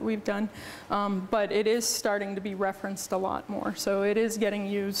studies that we've done. But it is starting to be referenced a lot more. So it is getting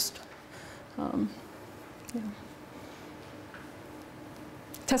used. Yeah.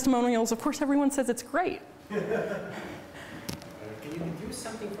 Testimonials, of course, everyone says it's great. Can you deduce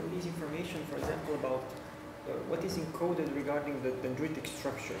something from this information, for example, about what is encoded regarding the dendritic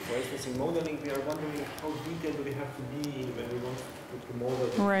structure? For instance, in modeling, we are wondering how detailed do we have to be when we want to model the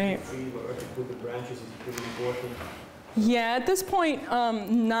tree, where to put the branches is pretty important. Yeah, at this point,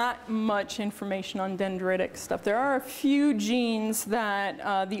 not much information on dendritic stuff. There are a few genes that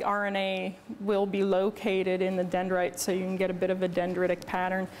the RNA will be located in the dendrite, so you can get a bit of a dendritic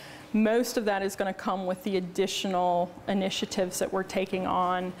pattern. Most of that is going to come with the additional initiatives that we're taking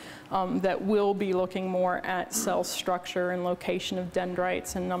on that will be looking more at cell structure and location of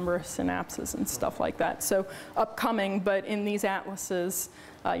dendrites and number of synapses and stuff like that. So upcoming, but in these atlases,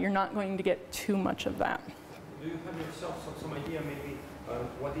 you're not going to get too much of that. Do you have yourself some idea maybe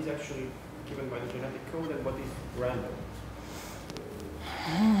what is actually given by the genetic code and what is random?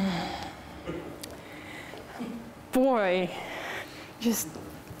 Boy, just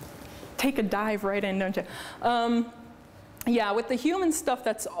take a dive right in, don't you? Yeah, with the human stuff,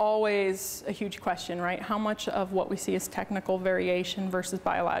 that's always a huge question, right? How much of what we see is technical variation versus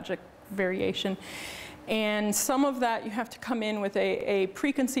biologic variation. And some of that you have to come in with a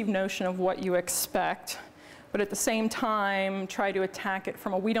preconceived notion of what you expect, but at the same time try to attack it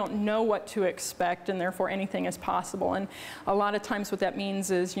from a we don't know what to expect and therefore anything is possible. And a lot of times what that means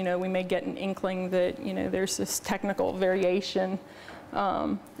is, you know, we may get an inkling that, you know, there's this technical variation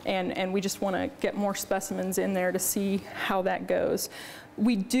and we just want to get more specimens in there to see how that goes.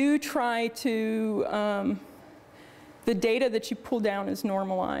 We do try to, the data that you pull down is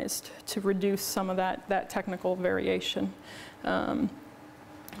normalized to reduce some of that technical variation.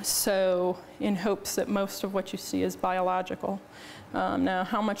 So in hopes that most of what you see is biological. Now,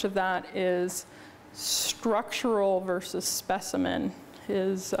 how much of that is structural versus specimen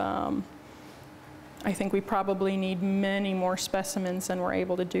is, I think we probably need many more specimens than we're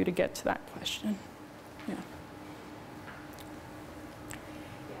able to do to get to that question. Yeah.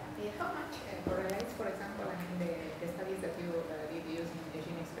 Yeah. How much correlates, for example, I mean, the studies that you did using the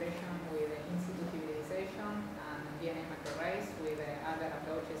gene expression with in situ hybridization and DNA microarrays with other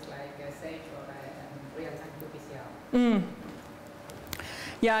approaches like SAGE or real-time qPCR?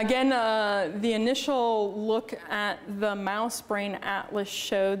 Yeah, again, the initial look at the mouse brain atlas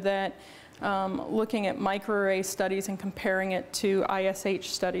showed that looking at microarray studies and comparing it to ISH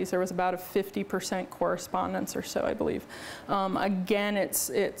studies, there was about a 50% correspondence or so, I believe. Again,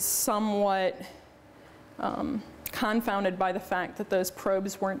 it's somewhat confounded by the fact that those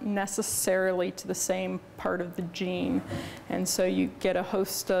probes weren't necessarily to the same part of the gene. And so you get a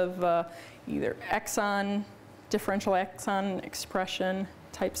host of either exon, differential exon expression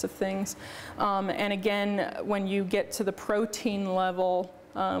types of things. And again, when you get to the protein level,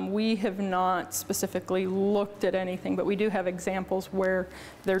 we have not specifically looked at anything, but we do have examples where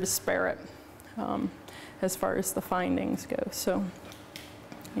they're disparate as far as the findings go. So,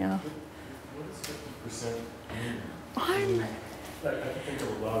 yeah. What is 50% mean? I think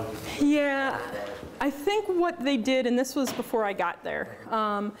of a lot of different yeah, I think what they did, and this was before I got there,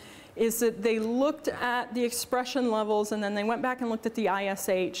 is that they looked at the expression levels and then they went back and looked at the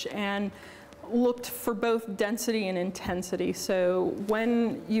ISH and looked for both density and intensity. So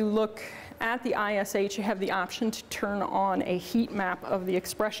when you look at the ISH, you have the option to turn on a heat map of the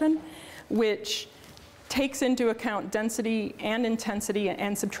expression, which takes into account density and intensity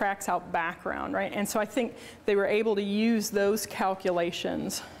and subtracts out background, right? And so I think they were able to use those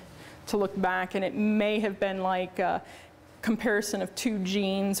calculations to look back, and it may have been like a comparison of two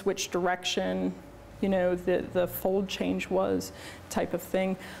genes, which direction, you know, the fold change was type of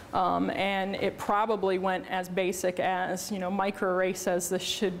thing. And it probably went as basic as, you know, microarray says this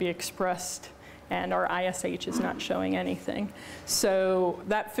should be expressed and our ISH is not showing anything. So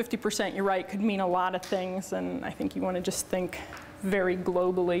that 50%, you're right, could mean a lot of things, and I think you want to just think very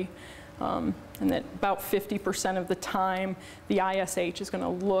globally, and that about 50% of the time the ISH is going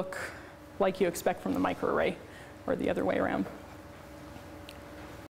to look like you expect from the microarray, or the other way around.